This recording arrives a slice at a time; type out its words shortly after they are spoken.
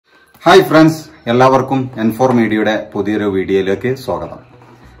Hi friends, എല്ലാവർക്കും N4 മീഡിയയുടെ പുതിയൊരു വീഡിയോയിലേക്ക് സ്വാഗതം.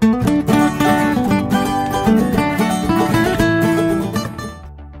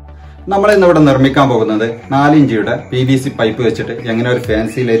 നമ്മൾ ഇന്നിവിടെ നിർമ്മിക്കാൻ പോകുന്നത് 4 ഇഞ്ചിയുടെ PVC പൈപ്പ് വെച്ചിട്ട് എങ്ങനെ ഒരു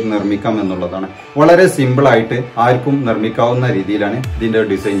ഫാൻസി ലൈറ്റ് നിർമ്മിക്കാം എന്നുള്ളതാണ്. വളരെ സിമ്പിൾ ആയിട്ട് ആർക്കും നിർമ്മിക്കാവുന്ന രീതിയിലാണ് ഇതിന്റെ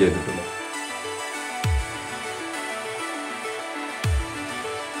ഡിസൈൻ ചെയ്തിട്ടുള്ളത്.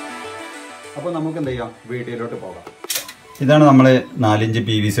 അപ്പോൾ നമുക്ക് എന്ത് ചെയ്യാം, വീഡിയോയിലോട്ട് പോകാം. ഇതാണ് നമ്മൾ 4 ഇഞ്ച്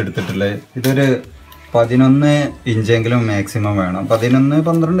PVC എടുത്തിട്ടുള്ളത്. ഇതൊരു 11 ഇഞ്ചെങ്കിലും മാക്സിമം വേണം.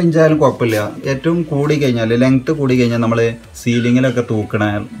 11-12 ഇഞ്ചായാലും കുഴപ്പമില്ല. ഏറ്റവും കൂടി കഴിഞ്ഞാൽ, ലെങ്ത്ത് കൂടി കഴിഞ്ഞാൽ നമ്മൾ സീലിങ്ങിലൊക്കെ തൂക്കണ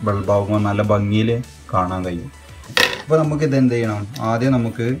ബൾബാകുമ്പോൾ നല്ല ഭംഗിയിൽ കാണാൻ കഴിയും. അപ്പോൾ നമുക്കിത് എന്ത് ചെയ്യണം, ആദ്യം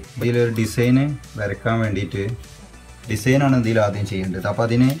നമുക്ക് ഇതിലൊരു ഡിസൈന് വരയ്ക്കാൻ വേണ്ടിയിട്ട് ഡിസൈനാണ് ഇതിൽ ആദ്യം ചെയ്യേണ്ടത്. അപ്പോൾ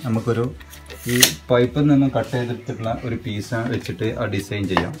അതിന് നമുക്കൊരു ഈ പൈപ്പിൽ നിന്നും കട്ട് ചെയ്തിട്ടുള്ള ഒരു പീസ് വെച്ചിട്ട് ആ ഡിസൈൻ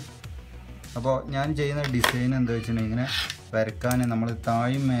ചെയ്യാം. അപ്പോൾ ഞാൻ ചെയ്യുന്ന ഡിസൈൻ എന്താ വെച്ചിട്ടുണ്ടെങ്കിൽ, ഇങ്ങനെ വരയ്ക്കാൻ നമ്മൾ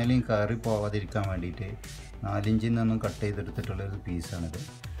താഴെയും മേലെയും കയറി പോവാതിരിക്കാൻ വേണ്ടിയിട്ട് 4 ഇഞ്ചിൽ നിന്നും കട്ട് ചെയ്തെടുത്തിട്ടുള്ളൊരു പീസാണിത്.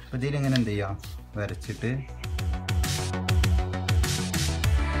 അപ്പോൾ ഇതിലിങ്ങനെ എന്ത് ചെയ്യാം, വരച്ചിട്ട്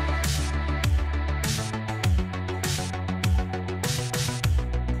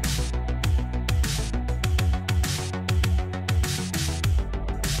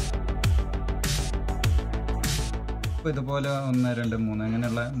അപ്പോൾ ഇതുപോലെ 1, 2, 3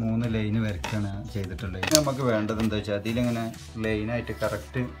 അങ്ങനെയുള്ള 3 ലൈന് വരയ്ക്കാണ് ചെയ്തിട്ടുള്ളത്. നമുക്ക് വേണ്ടത് എന്താ വെച്ചാൽ അതിലിങ്ങനെ ലൈനായിട്ട്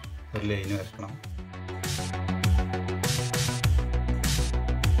കറക്റ്റ് ഒരു ലൈന് വരക്കണം.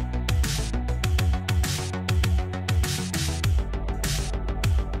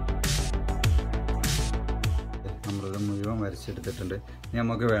 നമ്മളിത് മുഴുവൻ വരച്ചെടുത്തിട്ടുണ്ട്. ഇനി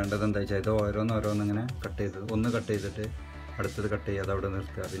നമുക്ക് വേണ്ടത് എന്താ വെച്ചാൽ ഇത് ഓരോന്നിങ്ങനെ കട്ട് ചെയ്ത്, ഒന്ന് കട്ട് ചെയ്തിട്ട് അടുത്തത് കട്ട് ചെയ്യുക, അത് അവിടെ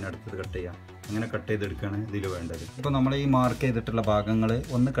നിർത്തുക, പിന്നെ അടുത്തത് കട്ട് ചെയ്യുക, അങ്ങനെ കട്ട് ചെയ്തെടുക്കുകയാണ് ഇതിൽ വേണ്ടത്. ഇപ്പോൾ നമ്മൾ ഈ മാർക്ക് ചെയ്തിട്ടുള്ള ഭാഗങ്ങൾ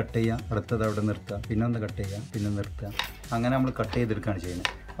ഒന്ന് കട്ട് ചെയ്യുക, അടുത്തത് അവിടെ നിർത്തുക, പിന്നെ ഒന്ന് കട്ട് ചെയ്യുക, പിന്നെ നിർത്തുക, അങ്ങനെ നമ്മൾ കട്ട് ചെയ്തെടുക്കുകയാണ്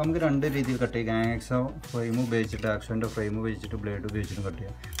ചെയ്യുന്നത്. അപ്പോൾ നമുക്ക് 2 രീതിയിൽ കട്ട് ചെയ്യാം. ആക്സോ ഫ്രെയിം ഉപയോഗിച്ചിട്ട്, ആക്സോൻ്റെ ഫ്രെയിം ഉപയോഗിച്ചിട്ട്, ബ്ലേഡ് ഉപയോഗിച്ചിട്ട് കട്ട്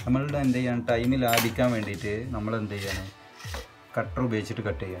ചെയ്യാം. നമ്മളുടെ എന്ത് ചെയ്യാൻ, ടൈം ലാഭിക്കാൻ വേണ്ടിയിട്ട് നമ്മൾ എന്ത് ചെയ്യാണ്, കട്ടർ ഉപയോഗിച്ചിട്ട്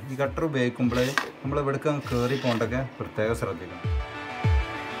കട്ട് ചെയ്യാം. ഈ കട്ടർ ഉപയോഗിക്കുമ്പോൾ നമ്മൾ ഇവിടേക്ക് കയറി പോകേണ്ടൊക്കെ പ്രത്യേകം ശ്രദ്ധിക്കണം.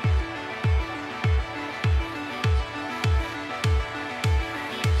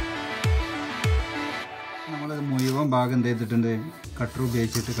 മുഴുവൻ ഭാഗം എന്ത് ചെയ്തിട്ടുണ്ട്, കട്ടർ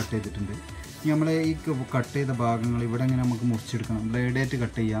ഉപയോഗിച്ചിട്ട് കട്ട് ചെയ്തിട്ടുണ്ട്. നമ്മൾ ഈ കട്ട് ചെയ്ത ഭാഗങ്ങൾ ഇവിടെ ഇങ്ങനെ നമുക്ക് മുറിച്ചെടുക്കണം. ബ്ലേഡായിട്ട്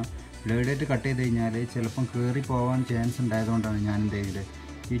കട്ട് ചെയ്യാം. ബ്ലേഡായിട്ട് കട്ട് ചെയ്ത് കഴിഞ്ഞാൽ ചിലപ്പം കയറി പോകാൻ ചാൻസ് ഉണ്ടായതുകൊണ്ടാണ് ഞാൻ എന്ത് ചെയ്തത്,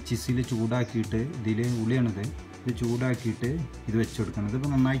 ഈ ചിസിൽ ചൂടാക്കിയിട്ട്, ഇതിൽ ഉള്ളിയാണിത്, ഇത് ചൂടാക്കിയിട്ട് ഇത് വെച്ച് കൊടുക്കണം.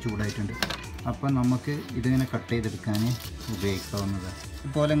 ഇതിപ്പോൾ നന്നായി ചൂടായിട്ടുണ്ട്. അപ്പം നമുക്ക് ഇതിങ്ങനെ കട്ട് ചെയ്തെടുക്കാൻ ഉപയോഗിക്കാവുന്നതാണ്.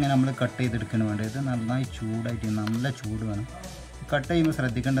 ഇതുപോലെ ഇങ്ങനെ നമ്മൾ കട്ട് ചെയ്തെടുക്കാൻ വേണ്ടത്, ഇത് നന്നായി ചൂടായിട്ട്, നല്ല ചൂട് വേണം. കട്ട് ചെയ്യുമ്പോൾ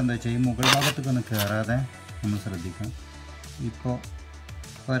ശ്രദ്ധിക്കേണ്ടത് എന്താ വെച്ചാൽ, ഈ മുകൾ ഭാഗത്തേക്ക് ഒന്ന് കയറാതെ നമ്മൾ ശ്രദ്ധിക്കാം. ഇപ്പോൾ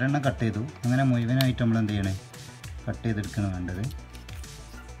ഒരെണ്ണം കട്ട് ചെയ്തു, അങ്ങനെ മുഴുവനായിട്ട് നമ്മൾ എന്ത് ചെയ്യണേ, കട്ട് ചെയ്തെടുക്കണം വേണ്ടത്.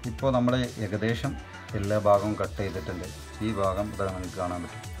 ഇപ്പോൾ നമ്മൾ ഏകദേശം എല്ലാ ഭാഗവും കട്ട് ചെയ്തിട്ടുണ്ട്. ഈ ഭാഗം ഇതാണ് നമുക്ക് കാണാൻ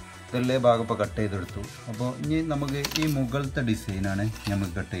പറ്റും. ഇതെല്ലാ ഭാഗം ഇപ്പോൾ കട്ട് ചെയ്തെടുത്തു. അപ്പോൾ ഇനി നമുക്ക് ഈ മുകളിലത്തെ ഡിസൈനാണ്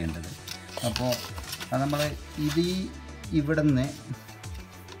നമുക്ക് കട്ട് ചെയ്യേണ്ടത്. അപ്പോൾ അത് നമ്മൾ ഇവിടെ നിന്ന്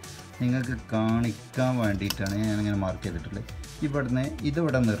നിങ്ങൾക്ക് കാണിക്കാൻ വേണ്ടിയിട്ടാണ് ഞാനിങ്ങനെ മാർക്ക് ചെയ്തിട്ടുള്ളത്.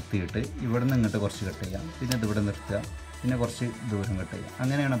 ഇതിവിടെ നിർത്തിയിട്ട് ഇവിടെ നിന്ന് ഇങ്ങോട്ട് കുറച്ച് കട്ട് ചെയ്യാം, പിന്നെ ഇതിവിടെ നിർത്തുക, പിന്നെ കുറച്ച് ദൂരം കട്ട് ചെയ്യാം.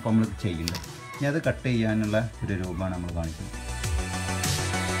 അങ്ങനെയാണ് അപ്പോൾ നമ്മൾ ചെയ്യേണ്ടത്. ഇനി അത് കട്ട് ചെയ്യാനുള്ള ഒരു രൂപമാണ് നമ്മൾ കാണിക്കുന്നത്.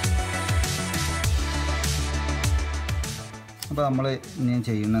 അപ്പോൾ നമ്മൾ ഇനി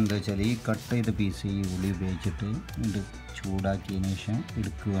ചെയ്യുന്നത് എന്താ വെച്ചാൽ, ഈ കട്ട് ചെയ്ത പീസ് ഈ ഉള്ളി ഉപയോഗിച്ചിട്ട് ഇത് ചൂടാക്കിയതിന് ശേഷം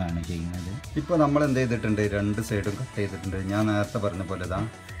എടുക്കുകയാണ് ചെയ്യുന്നത്. ഇപ്പോൾ നമ്മൾ എന്ത് ചെയ്തിട്ടുണ്ട്, 2 സൈഡും കട്ട് ചെയ്തിട്ടുണ്ട്. ഞാൻ നേരത്തെ പറഞ്ഞ പോലെ ഇതാ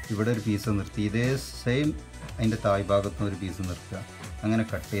ഇവിടെ ഒരു പീസ് നിർത്തി, ഇതേ സെയിം അതിൻ്റെ താഴ് ഭാഗത്തുനിന്ന് ഒരു പീസ് നിർത്തുക, അങ്ങനെ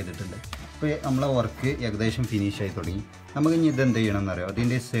കട്ട് ചെയ്തിട്ടുണ്ട്. ഇപ്പോൾ നമ്മളെ വർക്ക് ഏകദേശം ഫിനിഷായി തുടങ്ങി. നമുക്ക് ഇനി ഇതെന്ത് ചെയ്യണമെന്ന് അറിയാം,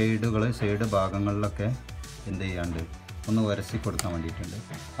 അതിൻ്റെ സൈഡ് ഭാഗങ്ങളിലൊക്കെ എന്ത് ചെയ്യാണ്ട് ഒന്ന് വരച്ച് കൊടുക്കാൻ വേണ്ടിയിട്ടുണ്ട്.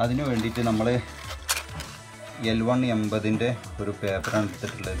 അതിന് വേണ്ടിയിട്ട് നമ്മൾ L180 ഒരു പേപ്പറാണ്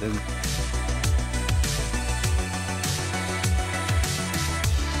എടുത്തിട്ടുള്ളത്.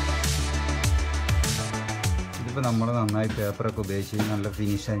 ഇതിപ്പോൾ നമ്മൾ നന്നായി പേപ്പറൊക്കെ ഉപയോഗിച്ച് നല്ല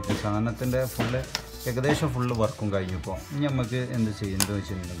ഫിനിഷായിട്ട് സാധനത്തിൻ്റെ ഏകദേശം ഫുള്ള് വർക്കും കഴിഞ്ഞപ്പോൾ ഇനി നമുക്ക് എന്ത് ചെയ്യുന്നത്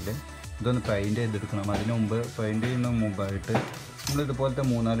വെച്ചിട്ടുണ്ടെങ്കിൽ, ഇതൊന്ന് പെയിൻറ്റ് ചെയ്തെടുക്കണം. അതിന് മുമ്പ് പെയിൻറ്റ് ചെയ്യുന്നതിന് മുമ്പായിട്ട് നമ്മളിതുപോലത്തെ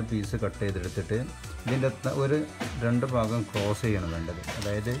 3-4 പീസ് കട്ട് ചെയ്തെടുത്തിട്ട് ഇതിൻ്റെ ഒരു 2 ഭാഗം ക്രോസ് ചെയ്യണം വേണ്ടത്.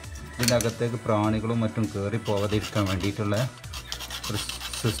 അതായത് ഇതിൻ്റെ അകത്തേക്ക് പ്രാണികളും മറ്റും കയറി പോകാതിരിക്കാൻ വേണ്ടിയിട്ടുള്ള ഒരു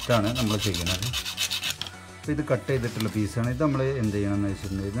സിസ്റ്റമാണ് നമ്മൾ ചെയ്യുന്നത്. അപ്പോൾ ഇത് കട്ട് ചെയ്തിട്ടുള്ള പീസാണ്. ഇത് നമ്മൾ എന്ത് ചെയ്യണമെന്ന്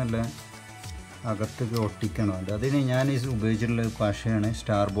വെച്ചിട്ടുണ്ടെങ്കിൽ നല്ല അകത്തേക്ക് ഒട്ടിക്കണം വേണ്ടത്. അതിന് ഞാൻ ഉപയോഗിച്ചിട്ടുള്ള പശയാണ്,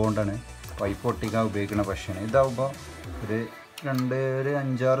 സ്റ്റാർ ബോണ്ടാണ്, പൈപ്പ് ഒട്ടിക്കാൻ ഉപയോഗിക്കുന്ന പശയാണ്. ഇതാവുമ്പോൾ ഒരു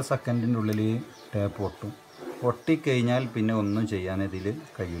 5-6 സെക്കൻഡിൻ്റെ ഉള്ളിൽ ടാപ്പ് ഒട്ടും. ഒട്ടിക്കഴിഞ്ഞാൽ പിന്നെ ഒന്നും ചെയ്യാൻ ഇതിൽ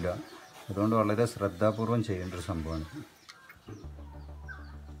കഴിയില്ല. അതുകൊണ്ട് വളരെ ശ്രദ്ധാപൂർവം ചെയ്യേണ്ട ഒരു സംഭവമാണ്.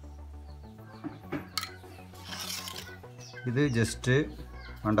 ഇത് ജസ്റ്റ്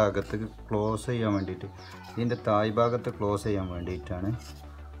അതിൻ്റെ അകത്ത് ക്ലോസ് ചെയ്യാൻ വേണ്ടിയിട്ട്, ഇതിൻ്റെ തായ് ഭാഗത്ത് ക്ലോസ് ചെയ്യാൻ വേണ്ടിയിട്ടാണ്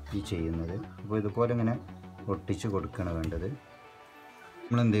ഈ ചെയ്യുന്നത്. അപ്പോൾ ഇതുപോലെ ഇങ്ങനെ ഒട്ടിച്ച് കൊടുക്കണം വേണ്ടത്.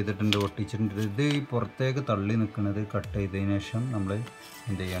 നമ്മൾ എന്ത് ചെയ്തിട്ടുണ്ട്, ഒട്ടിച്ചിട്ടുണ്ട്. ഇത് ഈ പുറത്തേക്ക് തള്ളി നിൽക്കുന്നത് കട്ട് ചെയ്തതിന് ശേഷം നമ്മൾ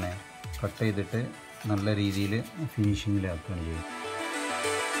എന്ത് ചെയ്യണേ, കട്ട് ചെയ്തിട്ട് നല്ല രീതിയിൽ ഫിനിഷിങ്ങിലാക്കുകയാണ് ചെയ്യും.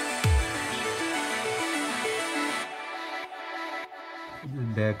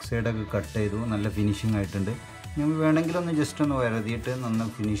 ബാക്ക് സൈഡൊക്കെ കട്ട് ചെയ്തു, നല്ല ഫിനിഷിംഗ് ആയിട്ടുണ്ട്. നമ്മൾ വേണമെങ്കിലൊന്ന് ജസ്റ്റ് ഒന്ന് വരതിയിട്ട്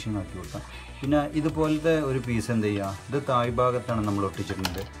നന്നായി ഫിനിഷിംഗ് ആക്കി കൊടുക്കാം. പിന്നെ ഇതുപോലത്തെ ഒരു പീസ് എന്ത് ചെയ്യുക, ഇത് തായ് ഭാഗത്താണ് നമ്മൾ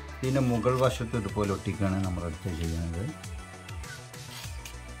ഒട്ടിച്ചിട്ടുണ്ട്. ഇതിൻ്റെ മുകൾ വശത്ത് ഇതുപോലെ ഒട്ടിക്കുകയാണ് നമ്മൾ അടുത്ത് ചെയ്യുന്നത്.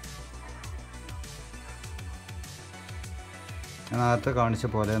 നേരത്തെ കാണിച്ച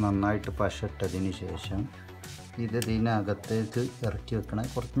പോലെ നന്നായിട്ട് പശ ഇട്ടതിന് ശേഷം ഇത് ഇതിനകത്തേക്ക് ഇറക്കി വെക്കണം.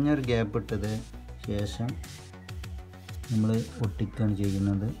 കുറഞ്ഞൊരു ഗ്യാപ്പ് ഇട്ടത് ശേഷം നമ്മൾ ഒട്ടിക്കുകയാണ്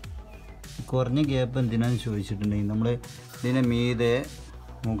ചെയ്യുന്നത്. കുറഞ്ഞ ഗ്യാപ്പ് എന്തിനാന്ന് ചോദിച്ചിട്ടുണ്ടെങ്കിൽ നമ്മൾ ഇതിനെ മീതെ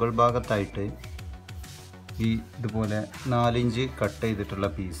മുകൾ ഭാഗത്തായിട്ട് ഇതുപോലെ 4 ഇഞ്ച് കട്ട് ചെയ്തിട്ടുള്ള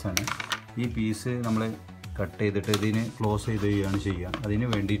പീസാണ്. ഈ പീസ് നമ്മൾ കട്ട് ചെയ്തിട്ട് ഇതിന് ക്ലോസ് ചെയ്യുകയാണ് ചെയ്യുക. അതിന്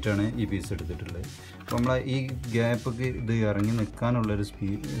വേണ്ടിയിട്ടാണ് ഈ പീസ് എടുത്തിട്ടുള്ളത്. അപ്പോൾ നമ്മൾ ഈ ഗ്യാപ്പൊക്കെ ഇത് ഇറങ്ങി നിൽക്കാനുള്ളൊരു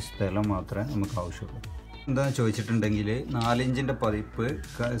സ്ഥലം മാത്രമേ നമുക്ക് ആവശ്യമുള്ളൂ. എന്താണെന്ന് ചോദിച്ചിട്ടുണ്ടെങ്കിൽ 4 ഇഞ്ചിൻ്റെ പതിപ്പ്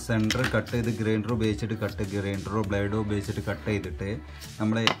സെൻറ്റർ കട്ട് ചെയ്ത് ഗ്രൈൻഡർ ഉപയോഗിച്ചിട്ട് ഗ്രൈൻഡറോ ബ്ലേഡോ ഉപയോഗിച്ചിട്ട് കട്ട് ചെയ്തിട്ട്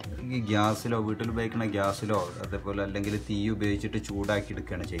നമ്മൾ ഈ ഗ്യാസിലോ വീട്ടിൽ ഉപയോഗിക്കുന്ന ഗ്യാസിലോ അതേപോലെ അല്ലെങ്കിൽ തീ ഉപയോഗിച്ചിട്ട് ചൂടാക്കി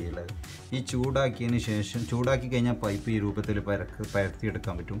എടുക്കുകയാണ് ചെയ്യുന്നത്. ഈ ചൂടാക്കിയതിന് ശേഷം ചൂടാക്കി കഴിഞ്ഞാൽ പൈപ്പ് ഈ രൂപത്തിൽ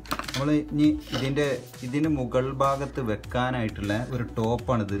പരത്തിയെടുക്കാൻ പറ്റും. നമ്മൾ ഇനി ഇതിന് മുകൾ ഭാഗത്ത് വെക്കാനായിട്ടുള്ള ഒരു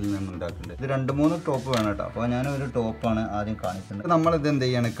ടോപ്പാണ് ഇതിൽ നിന്ന് ഉണ്ടാക്കുന്നത്. ഇത് 2-3 ടോപ്പ് വേണം കേട്ടോ. അപ്പോൾ ഞാനൊരു ടോപ്പാണ് ആദ്യം കാണിക്കുന്നത്. നമ്മളിത് എന്ത്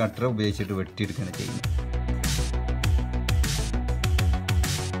ചെയ്യാണ്, കട്ടർ ഉപയോഗിച്ചിട്ട് വെട്ടിയെടുക്കുകയാണ് ചെയ്യുന്നത്.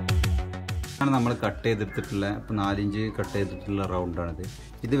 നമ്മൾ കട്ട് ചെയ്തെടുത്തിട്ടുള്ള 4 ഇഞ്ച് കട്ട് ചെയ്തിട്ടുള്ള റൗണ്ടാണിത്.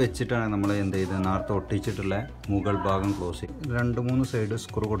 ഇത് വെച്ചിട്ടാണ് നമ്മൾ എന്ത് ചെയ്തത്, നേരത്തെ ഒട്ടിച്ചിട്ടുള്ള മുകൾ ഭാഗം ക്ലോസ് ചെയ്യും. 2-3 സൈഡ്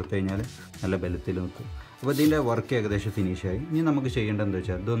സ്ക്രൂ കൊടുത്തു കഴിഞ്ഞാൽ നല്ല ബലത്തിൽ നിൽക്കും. അപ്പോൾ ഇതിൻ്റെ വർക്ക് ഏകദേശം ഫിനിഷായി. ഇനി നമുക്ക് ചെയ്യേണ്ടത് എന്താ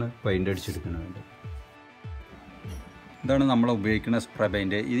വെച്ചാൽ ഇതൊന്ന് പെയിൻ്റ് അടിച്ചെടുക്കണമുണ്ട്. ഇതാണ് നമ്മൾ ഉപയോഗിക്കുന്ന സ്പ്രേ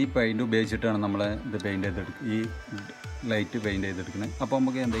പെയിൻറ്റ്. ഈ പെയിൻറ്റ് ഉപയോഗിച്ചിട്ടാണ് നമ്മൾ ഇത് പെയിൻറ്റ് ചെയ്തെടുക്കുക, ഈ ലൈറ്റ് പെയിൻറ്റ് ചെയ്തെടുക്കുന്നത്. അപ്പോൾ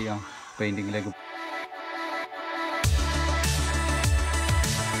നമുക്ക് എന്ത് ചെയ്യാം, പെയിൻറ്റിങ്ങിലേക്ക്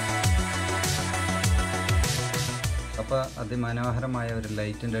അപ്പോൾ അതിമനോഹരമായ ഒരു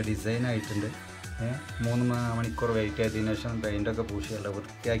ലൈറ്റിൻ്റെ ഡിസൈൻ ആയിട്ടുണ്ട്. 3 മണിക്കൂർ വെയിറ്റ് ആയതിനു ശേഷം പെയിൻ്റൊക്കെ പൂശിയല്ല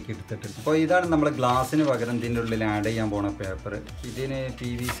വൃത്തിയാക്കി എടുത്തിട്ടുണ്ട്. അപ്പോൾ ഇതാണ് നമ്മൾ ഗ്ലാസ്സിന് പകരം ഇതിൻ്റെ ഉള്ളിൽ ആഡ് ചെയ്യാൻ പോണ പേപ്പർ. ഇതിന്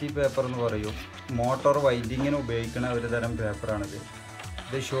PVC പേപ്പർ എന്ന് പറയും. മോട്ടോർ വൈൻഡിങ്ങിന് ഉപയോഗിക്കുന്ന ഒരു തരം പേപ്പറാണിത്.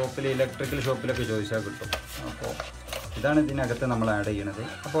 ഇത് ഇലക്ട്രിക്കൽ ഷോപ്പിലൊക്കെ ചോദിച്ചാൽ കിട്ടും. അപ്പോൾ ഇതാണ് ഇതിനകത്ത് നമ്മൾ ആഡ് ചെയ്യണത്.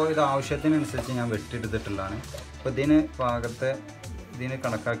 അപ്പോൾ ഇത് ആവശ്യത്തിനനുസരിച്ച് ഞാൻ വെട്ടിയെടുത്തിട്ടുള്ളതാണ്. അപ്പോൾ ഇതിന്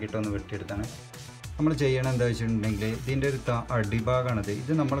കണക്കാക്കിയിട്ടൊന്ന് വെട്ടിയെടുത്താണ്. നമ്മൾ ചെയ്യണം എന്താ വെച്ചിട്ടുണ്ടെങ്കിൽ ഇതിൻ്റെ ഒരു അടിഭാഗമാണിത്.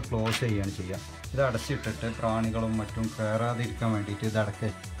 ഇത് നമ്മൾ ക്ലോസ് ചെയ്യുകയാണ് ചെയ്യുക. ഇത് അടച്ചിട്ടിട്ട് പ്രാണികളും മറ്റും കയറാതിരിക്കാൻ വേണ്ടിയിട്ട് ഇത്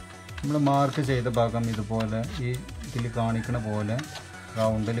നമ്മൾ മാർക്ക് ചെയ്ത ഭാഗം ഇതുപോലെ ഇതിൽ കാണിക്കണ പോലെ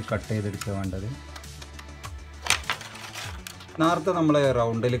റൗണ്ടിൽ കട്ട് ചെയ്തെടുക്കുക വേണ്ടത്. നേരത്തെ നമ്മൾ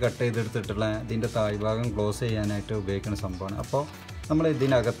റൗണ്ടിൽ കട്ട് ചെയ്തെടുത്തിട്ടുള്ള ഇതിൻ്റെ തായ് ഭാഗം ക്ലോസ് ചെയ്യാനായിട്ട് ഉപയോഗിക്കുന്ന സംഭവമാണ്. അപ്പോൾ നമ്മൾ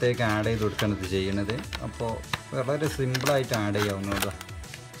ഇതിനകത്തേക്ക് ആഡ് ചെയ്ത് കൊടുക്കുകയാണ് ഇത് ചെയ്യുന്നത്. അപ്പോൾ വളരെ സിമ്പിളായിട്ട് ആഡ് ചെയ്യാവുന്നതാണ്.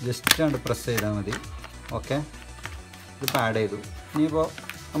 ജസ്റ്റ് ആണ് പ്രസ് ചെയ്താൽ മതി. ഓക്കെ, ഇതിപ്പോൾ ആഡ് ചെയ്തു. ഇനിയിപ്പോൾ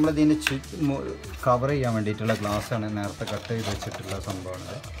നമ്മളിതിന് കവർ ചെയ്യാൻ വേണ്ടിയിട്ടുള്ള ഗ്ലാസ്സാണ് നേരത്തെ കട്ട് ചെയ്ത് വെച്ചിട്ടുള്ള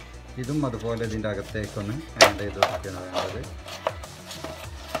സംഭവമാണ്. ഇതും അതുപോലെ ഇതിൻ്റെ അകത്തേക്കൊന്ന് ആഡ് ചെയ്ത് കൊടുക്കുകയാണ് വേണ്ടത്.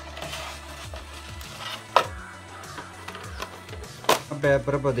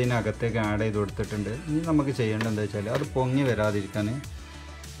 പേപ്പർ ഇപ്പോൾ ഇതിനകത്തേക്ക് ആഡ് ചെയ്ത് കൊടുത്തിട്ടുണ്ട്. ഇനി നമുക്ക് ചെയ്യേണ്ടത് എന്താ വെച്ചാൽ അത് പൊങ്ങി വരാതിരിക്കാൻ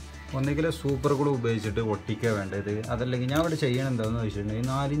ഒന്നുകിൽ സൂപ്പർ ഗ്ലൂ ഉപയോഗിച്ചിട്ട് ഒട്ടിക്കുക വേണ്ടത്. അതല്ലെങ്കിൽ ഞാൻ ഇവിടെ ചെയ്യണം എന്താണെന്ന് വെച്ചിട്ടുണ്ടെങ്കിൽ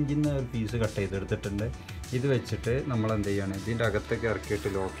 4 ഇഞ്ചിന്ന് ഒരു പീസ് കട്ട് ചെയ്തെടുത്തിട്ടുണ്ട്. ഇത് വെച്ചിട്ട് നമ്മൾ എന്ത് ചെയ്യാണ്, ഇതിൻ്റെ അകത്തേക്ക് ഇറക്കിയിട്ട്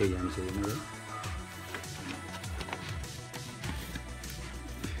ലോക്ക് ചെയ്യുകയാണ് ചെയ്യുന്നത്.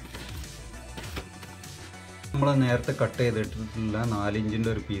 നമ്മൾ നേരത്തെ കട്ട് ചെയ്തിട്ടുള്ള 4 ഇഞ്ചിൻ്റെ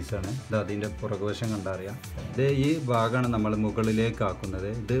ഒരു പീസാണ് ഇത്. അതിൻ്റെ പുറകുവശം കണ്ടറിയാം. ഇത് ഈ ഭാഗമാണ് നമ്മൾ മുകളിലേക്ക്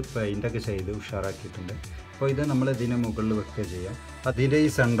ആക്കുന്നത്. ഇത് പെയിൻ്റൊക്കെ ചെയ്ത് ഉഷാറാക്കിയിട്ടുണ്ട്. അപ്പോൾ ഇത് നമ്മൾ ഇതിന് മുകളിൽ വെക്കുക ചെയ്യാം. അതിൻ്റെ ഈ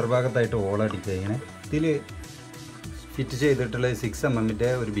സെൻറ്റർ ഭാഗത്തായിട്ട് ഓളടിക്കുക ചെയ്യണേ. ഇതിൽ ഫിറ്റ് ചെയ്തിട്ടുള്ള 6 mm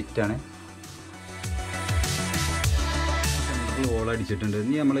ഒരു ബിറ്റാണ്. ഓളടിച്ചിട്ടുണ്ട്.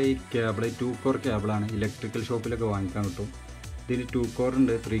 ഇനി നമ്മൾ ഈ കേബിൾ 2 കോർ കേബിളാണ്. ഇലക്ട്രിക്കൽ ഷോപ്പിലൊക്കെ വാങ്ങിക്കാൻ കിട്ടും. ഇതിൽ 2 കോർ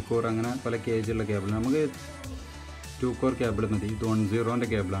ഉണ്ട്, 3 കോർ, അങ്ങനെ പല കേജുള്ള കേബിൾ. നമുക്ക് 2 കോർ കേബിൾ മതി. ഇത് 10ൻ്റെ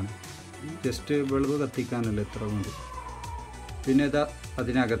കേബിളാണ്. ജസ്റ്റ് ബൾബ് കത്തിക്കാനല്ല, എത്ര മതി. പിന്നെ ഇതാ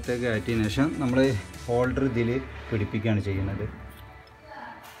അതിനകത്തേക്ക് കയറ്റിയതിന് ശേഷം നമ്മൾ ഹോൾഡർ ഇതിൽ പിടിപ്പിക്കുകയാണ് ചെയ്യുന്നത്.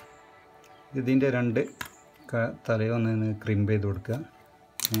 ഇതിൻ്റെ 2 തലയൊന്ന് ക്രിമ്പ് ചെയ്ത് കൊടുക്കുക.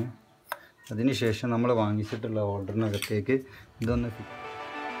 അതിന് ശേഷം നമ്മൾ വാങ്ങിച്ചിട്ടുള്ള ഹോൾഡറിനകത്തേക്ക് ഇതൊന്ന്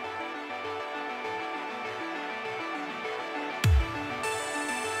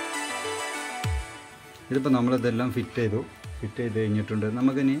ഇതിപ്പോൾ നമ്മളിതെല്ലാം ഫിറ്റ് ചെയ്ത് കഴിഞ്ഞിട്ടുണ്ട്.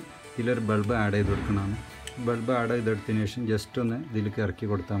 നമുക്കിനി ഇതിലൊരു ബൾബ് ആഡ് ചെയ്ത് കൊടുക്കണമെന്ന്. ബൾബ് ആഡ് ചെയ്തെടുത്തതിന് ശേഷം ജസ്റ്റ് ഒന്ന് ഇതിലേക്ക് ഇറക്കി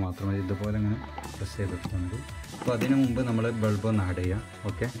കൊടുത്താൽ മാത്രമേ ഇതുപോലെ ഇങ്ങനെ പ്രസ് ചെയ്ത് കൊടുത്താൽ മതി. അപ്പോൾ അതിന് മുമ്പ് നമ്മൾ ബൾബ് ഒന്ന് ആഡ് ചെയ്യാം.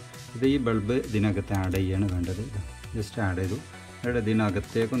 ഓക്കെ, ഇത് ഈ ബൾബ് ഇതിനകത്ത് ആഡ് ചെയ്യാണ് വേണ്ടത്. ജസ്റ്റ് ആഡ് ചെയ്തു. അവിടെ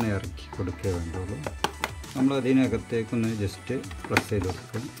ഇതിനകത്തേക്കൊന്ന് ഇറക്കി കൊടുക്കേ വേണ്ടുള്ളൂ. നമ്മൾ അതിനകത്തേക്കൊന്ന് ജസ്റ്റ് പ്രസ് ചെയ്ത്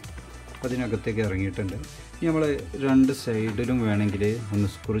കൊടുക്കും. അപ്പോൾ അതിനകത്തേക്ക് ഇറങ്ങിയിട്ടുണ്ട്. ഇനി നമ്മൾ 2 സൈഡിലും വേണമെങ്കിൽ ഒന്ന്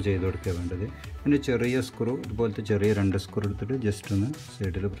സ്ക്രൂ ചെയ്ത് കൊടുക്കുക വേണ്ടത്. പിന്നെ ചെറിയ സ്ക്രൂ, ഇതുപോലത്തെ ചെറിയ 2 സ്ക്രൂ എടുത്തിട്ട് ജസ്റ്റ് ഒന്ന്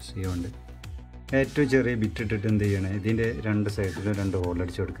സൈഡിൽ പ്രസ് ചെയ്യാറുണ്ട്. ഏറ്റവും ചെറിയ ബിറ്റ് ഇട്ടിട്ട് എന്ത് ചെയ്യണേ, ഇതിൻ്റെ 2 സൈഡിലും 2 ഹോൾ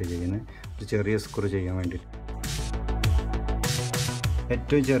അടിച്ച് കൊടുക്കുക ചെയ്യുന്നത്. ഒരു ചെറിയ സ്ക്രൂ ചെയ്യാൻ വേണ്ടിയിട്ട്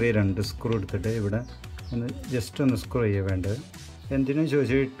ഏറ്റവും ചെറിയ 2 സ്ക്രൂ എടുത്തിട്ട് ഇവിടെ ഒന്ന് ജസ്റ്റ് ഒന്ന് സ്ക്രൂ ചെയ്യുക വേണ്ടത്. എന്തിനാ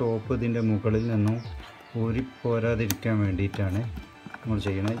ചോദിച്ചാൽ ടോപ്പ് ഇതിൻ്റെ മുകളിൽ നിന്നും ഊരിപ്പോരാതിരിക്കാൻ വേണ്ടിയിട്ടാണ് നമ്മൾ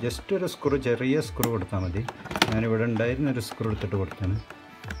ചെയ്യണത്. ജസ്റ്റ് ഒരു സ്ക്രൂ, ചെറിയ സ്ക്രൂ കൊടുത്താൽ മതി. ഞാനിവിടെ ഉണ്ടായിരുന്നൊരു സ്ക്രൂ എടുത്തിട്ട് കൊടുത്താണ്.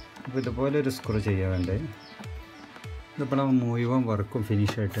 അപ്പോൾ ഇതുപോലെ ഒരു സ്ക്രൂ ചെയ്യാൻ വേണ്ടത്. ഇതിപ്പോൾ മുഴുവൻ വർക്കും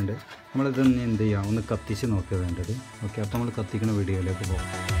ഫിനിഷ് ആയിട്ടുണ്ട്. നമ്മളിതൊന്ന് എന്ത് ചെയ്യാം, ഒന്ന് കത്തിച്ച് നോക്കുക വേണ്ടത്. ഓക്കെ, അപ്പോൾ നമ്മൾ കത്തിക്കുന്ന വീഡിയോയിലേക്ക് പോകാം.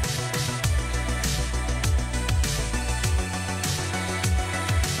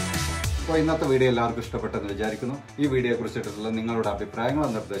 അപ്പോൾ ഇന്നത്തെ വീഡിയോ എല്ലാവർക്കും ഇഷ്ടപ്പെട്ടെന്ന് വിചാരിക്കുന്നു. ഈ വീഡിയോയെ കുറിച്ചിട്ടുള്ള നിങ്ങളുടെ അഭിപ്രായങ്ങളോ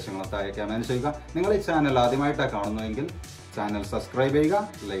നിർദ്ദേശങ്ങളോ താഴെ കമൻറ്റ് ചെയ്യുക. നിങ്ങൾ ഈ ചാനൽ ആദ്യമായിട്ടാണ് കാണുന്നതെങ്കിൽ ചാനൽ സബ്സ്ക്രൈബ് ചെയ്യുക,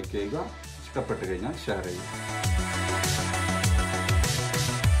 ലൈക്ക് ചെയ്യുക, ഇഷ്ടപ്പെട്ട് കഴിഞ്ഞാൽ ഷെയർ ചെയ്യുക.